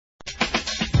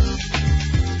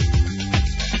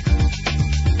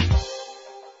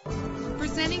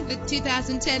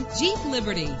2010 Jeep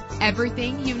Liberty.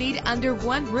 Everything you need under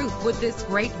one roof with this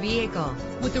great vehicle.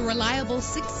 With a reliable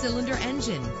 6-cylinder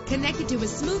engine connected to a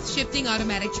smooth shifting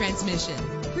automatic transmission.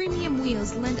 Premium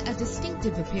wheels lend a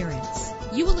distinctive appearance.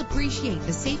 You will appreciate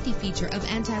the safety feature of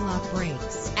anti-lock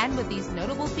brakes. And with these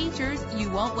notable features,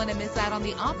 you won't want to miss out on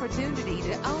the opportunity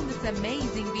to own this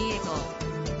amazing vehicle.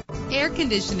 Air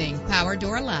conditioning, power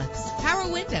door locks, power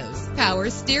windows, power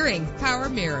steering, power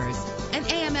mirrors, an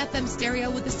AM/FM stereo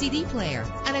with a CD player,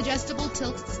 an adjustable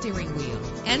tilt steering wheel.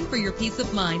 And for your peace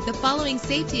of mind, the following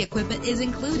safety equipment is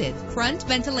included: front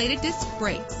ventilated disc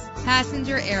brakes,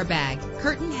 passenger airbag,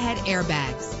 curtain head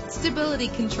airbags, stability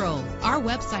control. Our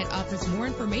website offers more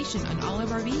information on all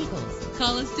of our vehicles.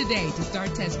 Call us today to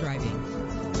start test driving.